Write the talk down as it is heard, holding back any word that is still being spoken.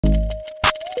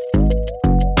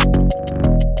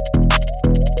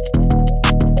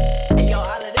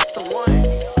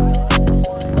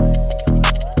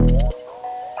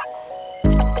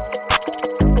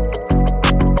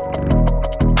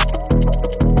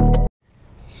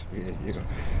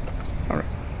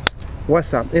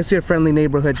What's up? It's your friendly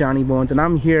neighborhood Johnny Bones, and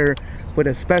I'm here with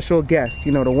a special guest,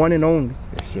 you know, the one and only.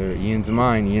 Yes, sir. Ian's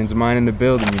mine in the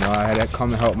building. You know, I had to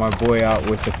come and help my boy out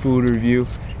with the food review.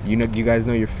 You know, you guys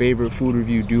know your favorite food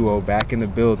review duo back in the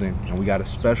building, and we got a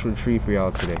special treat for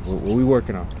y'all today. What we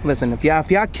working on? Listen, if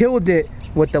y'all killed it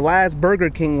with the last Burger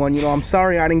King one, you know, I'm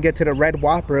sorry I didn't get to the red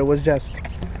Whopper. It was just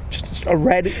a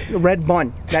red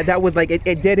bun. That was like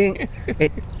it didn't.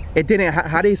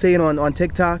 How they say it on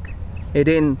TikTok? It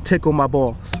didn't tickle my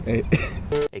balls. Hey.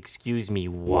 Excuse me,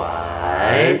 what?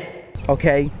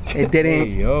 Okay, it didn't.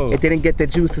 Hey, yo. It didn't get the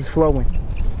juices flowing.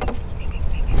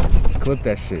 Clip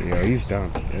that shit, yo. He's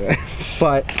done.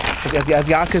 But as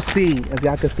y'all can see,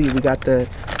 we got the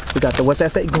what's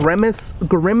that say?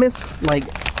 Grimace. Like,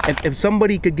 if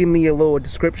somebody could give me a little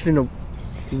description of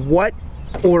what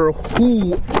or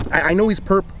who. I know he's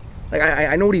purple. Like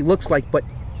I know what he looks like, but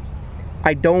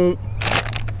I don't.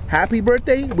 Happy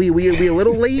birthday. We a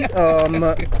little late.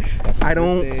 I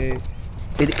don't. It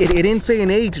didn't say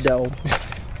an age though,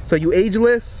 so you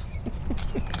ageless.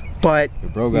 But the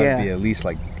bro gotta be at least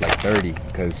like 30,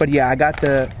 cause. But yeah, I got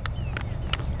the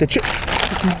chip.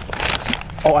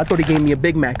 Oh, I thought he gave me a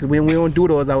Big Mac, cause we don't do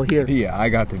those out here. Yeah, I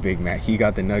got the Big Mac. He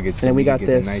got the nuggets. And we got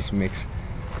this nice mix.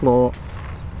 Slow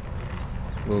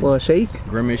shake.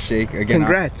 Grimace shake again.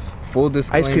 Congrats. Full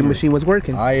disclaimer. Ice cream machine was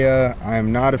working. I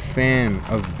am not a fan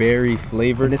of berry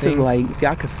flavored things. This is like, if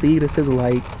y'all can see, this is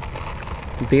like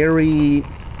very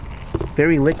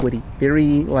liquidy.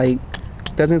 Very like,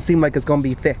 doesn't seem like it's gonna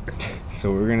be thick.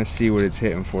 So we're gonna see what it's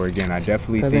hitting for again. I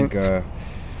definitely think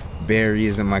berry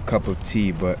isn't my cup of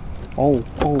tea, but you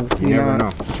never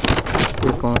know.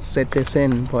 We're just gonna set this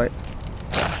in, but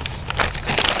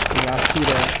y'all see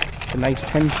the nice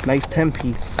 10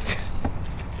 piece.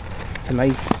 The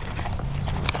nice.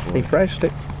 They freshed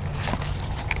it.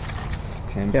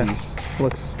 10 piece.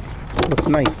 Looks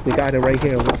nice. We got it right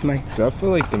here. Looks nice. So I feel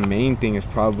like the main thing is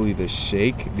probably the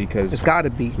shake, because it's gotta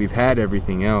be. We've had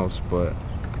everything else, but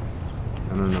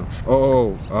I don't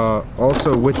know.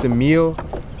 Also with the meal,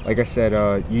 like I said,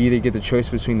 you either get the choice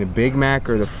between the Big Mac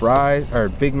or the fries, or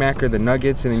Big Mac or the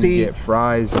nuggets, and then you get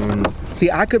fries and. See,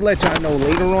 I could let y'all know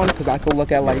later on, because I could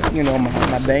look at, like, you know,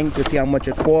 my bank to see how much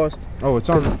it cost. Oh, it's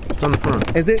on the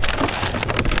front. Is it?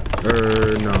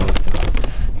 No.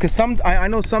 Because I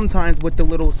know sometimes with the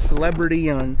little celebrity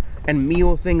and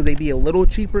meal things, they be a little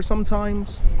cheaper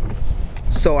sometimes.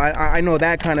 So I know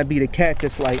that kind of be the catch.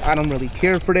 It's like, I don't really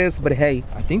care for this, but hey.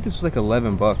 I think this was like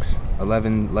 11 bucks,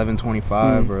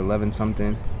 11.25 or 11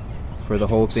 something for the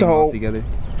whole thing altogether.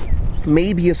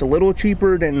 Maybe it's a little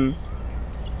cheaper than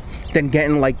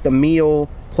getting like the meal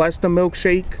plus the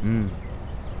milkshake.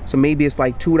 So maybe it's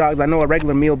like $2. I know a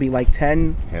regular meal be like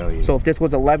 10. Hell yeah. So if this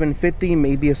was $11.50,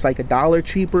 maybe it's like $1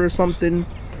 cheaper or something.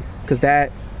 Cause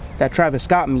that Travis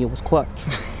Scott meal was clutch.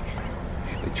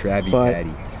 The Travi Patty.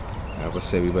 I would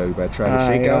say we better try the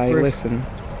shake out first. Listen.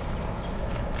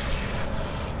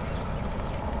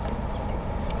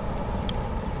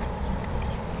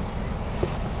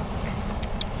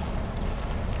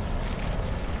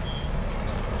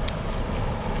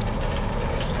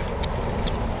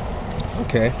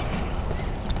 Okay,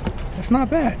 that's not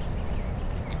bad.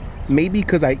 Maybe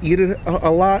because I eat it a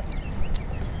lot,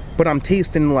 but I'm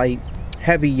tasting like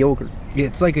heavy yogurt. Yeah,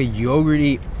 it's like a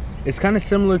yogurty. It's kind of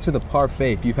similar to the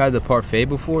parfait. If you've had the parfait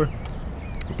before,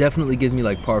 it definitely gives me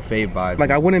like parfait vibes.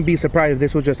 Like, I wouldn't be surprised if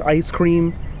this was just ice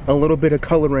cream, a little bit of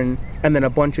coloring, and then a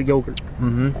bunch of yogurt.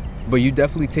 But you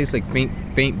definitely taste like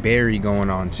faint berry going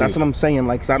on too. That's what I'm saying.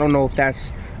 Like, so I don't know if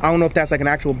that's like an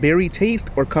actual berry taste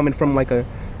or coming from like a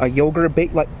yogurt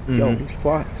bake. Like, yo, these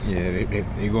flies. Yeah,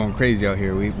 they going crazy out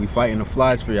here. We fighting the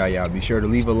flies for y'all. Be sure to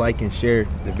leave a like and share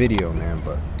the video, man.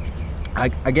 But I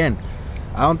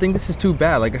don't think this is too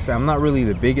bad. Like I said, I'm not really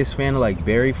the biggest fan of like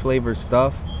berry flavored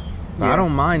stuff. But I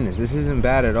don't mind this. This isn't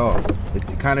bad at all.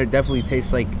 It kind of definitely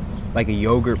tastes like a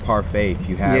yogurt parfait if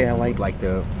you have like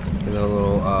the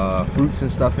little fruits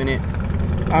and stuff in it.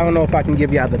 I don't know if I can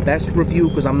give y'all the best review,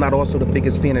 because I'm not also the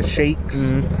biggest fan of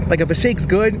shakes. Like, if a shake's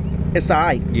good, it's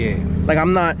alright. Yeah. Like,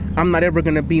 I'm not ever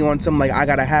gonna be on some like I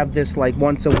gotta have this like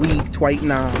once a week, twice.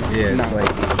 Nah. It's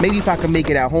like, maybe if I can make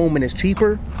it at home and it's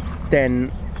cheaper,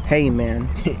 then hey, man.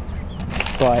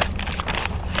 But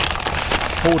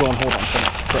hold on.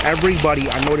 For everybody,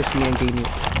 I know this man gave me.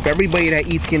 For everybody that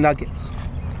eats your nuggets,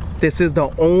 this is the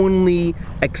only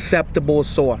acceptable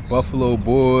sauce. Buffalo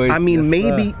Boys. I mean,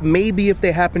 maybe if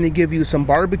they happen to give you some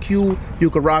barbecue, you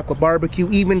could rock with barbecue.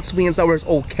 Even sweet and sour is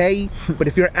okay. But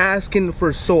if you're asking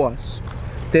for sauce,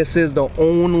 this is the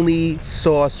only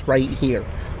sauce right here.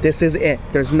 This is it.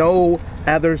 There's no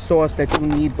other sauce that you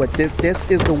need, but this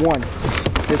is the one.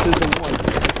 This is the one.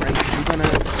 Right?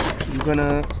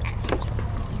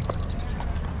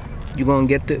 gonna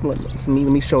get the. Let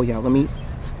me show y'all. Let me.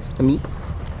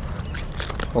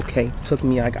 Okay, took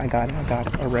me. I got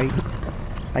it. All right,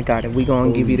 I got it. We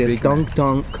gonna give you this dunk.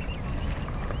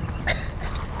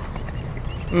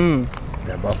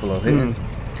 That buffalo hitting.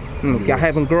 If y'all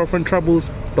having girlfriend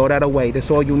troubles, throw that away. That's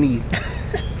all you need.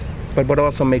 but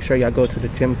also make sure y'all go to the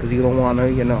gym because you don't wanna,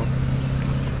 you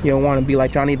don't wanna be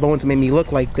like Johnny Bones and make me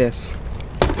look like this.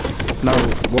 Now,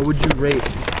 what would you rate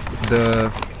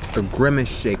the Grimace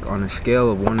shake on a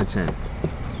scale of 1 to 10?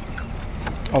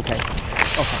 Okay.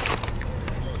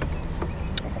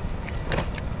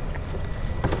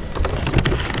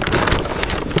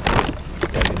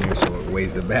 Got in there so it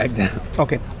weighs the bag down.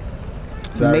 Okay.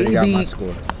 So I already got my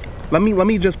score. Let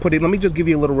me just give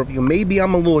you a little review. Maybe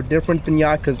I'm a little different than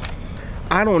y'all because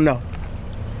I don't know.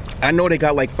 I know they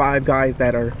got like Five Guys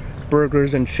that are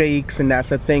burgers and shakes, and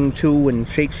that's a thing too, and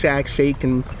Shake Shack shake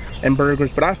and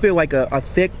burgers, but I feel like a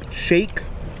thick shake,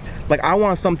 like I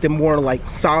want something more like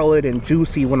solid and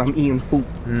juicy when I'm eating food.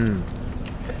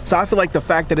 So I feel like the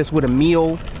fact that it's with a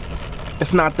meal,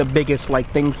 it's not the biggest like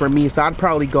thing for me, so I'd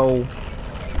probably go.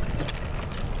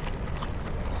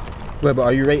 Wait, but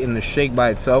are you rating the shake by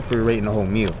itself or are you rating the whole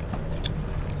meal?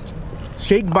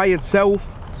 Shake by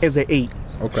itself is an 8.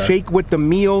 Okay. Shake with the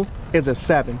meal is a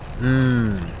 7.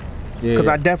 Because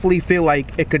I definitely feel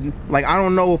like it could, like, I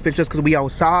don't know if it's just because we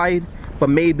outside,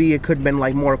 but maybe it could have been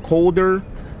like more colder.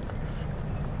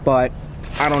 But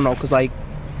I don't know, because like,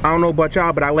 I don't know about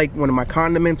y'all, but I like when my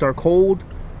condiments are cold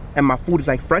and my food is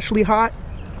like freshly hot.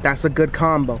 That's a good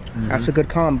combo. That's a good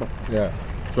combo. Yeah.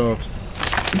 So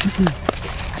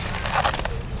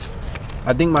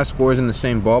I think my score is in the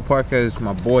same ballpark as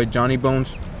my boy Johnny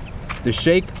Bones. The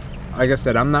shake, like I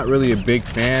said, I'm not really a big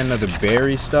fan of the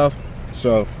berry stuff,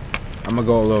 so I'm gonna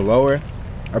go a little lower.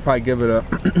 I'd probably give it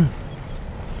a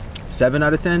 7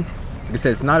 out of 10. Like I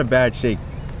said, it's not a bad shake.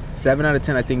 7 out of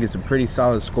 10 I think is a pretty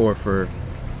solid score for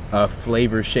a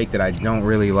flavor shake that I don't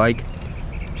really like.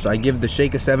 So I give the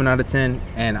shake a 7 out of 10,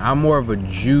 and I'm more of a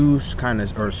juice kind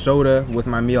of, or soda with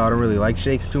my meal. I don't really like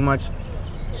shakes too much.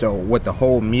 So with the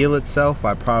whole meal itself,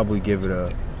 I probably give it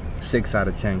a 6 out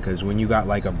of 10, because when you got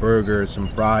like a burger, some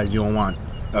fries, you don't want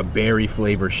a berry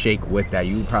flavor shake with that.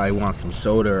 You probably want some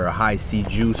soda or a high C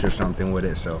juice or something with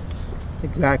it. So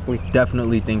Exactly.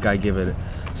 definitely think I give it a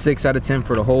 6 out of 10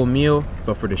 for the whole meal,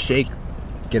 but for the shake,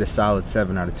 get a solid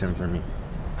 7 out of 10 for me.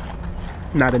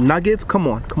 Now the nuggets, come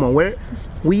on. Where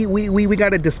we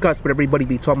gotta discuss what everybody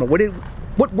be talking about.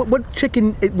 What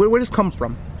chicken? Where does come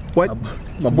from? What?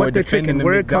 My boy what the defending chicken? the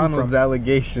Where it come McDonald's from?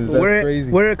 allegations. That's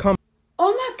crazy. Where it come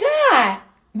Oh my God!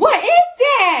 What is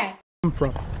that?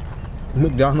 from?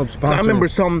 McDonald's sponsor. I remember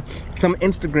some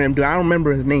Instagram dude. I don't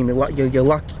remember his name. You're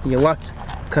lucky.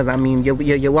 Cause I mean, you're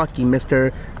lucky,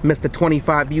 Mr.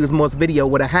 25 views most video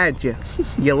would have had you.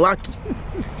 You're lucky.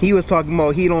 He was talking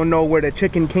about he don't know where the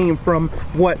chicken came from,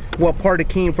 what part it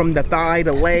came from, the thigh,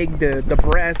 the leg, the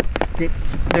breast.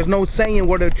 There's no saying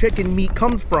where the chicken meat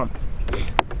comes from.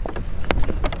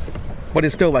 But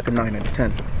it's still like a 9 out of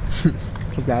 10.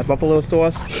 That buffalo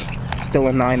sauce, still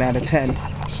a 9 out of 10.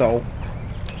 So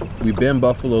we've been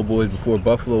Buffalo boys before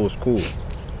Buffalo was cool.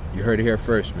 You heard it here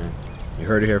first, man. You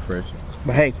heard it here first.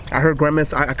 But hey, I heard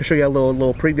Grimace. I can show you a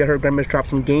little preview. I heard Grimace drop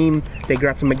some game. They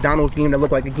grabbed some McDonald's game that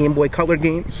looked like a Game Boy Color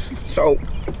game. So,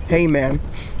 hey man.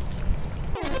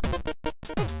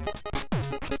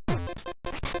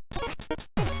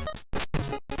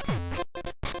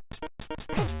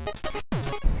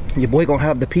 Your boy gonna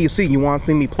have the PC. You wanna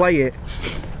see me play it?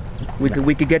 We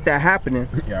could get that happening.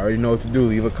 You already know what to do.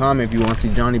 Leave a comment if you want to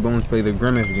see Johnny Bones play the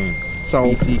Grimace game. So,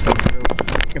 PC for real.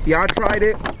 if y'all tried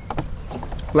it,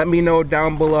 let me know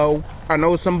down below. I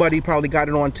know somebody probably got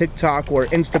it on TikTok or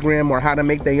Instagram or how to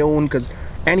make their own, because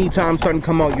anytime something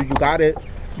come out, you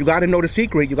gotta know the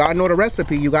secret. You gotta know the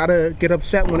recipe. You gotta get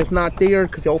upset when it's not there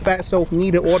because your fat self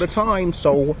need it all the time.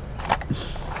 So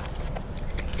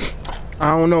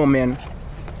I don't know, man.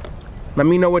 Let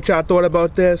me know what y'all thought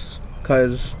about this,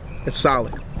 because it's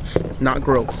solid, not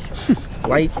gross.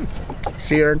 Like,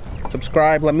 share,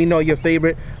 subscribe. Let me know your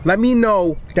favorite. Let me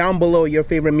know down below your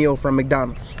favorite meal from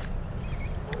McDonald's.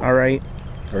 All right.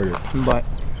 Heard it. But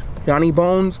Johnny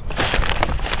Bones,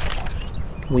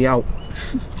 we out.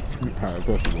 All right,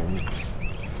 go for it.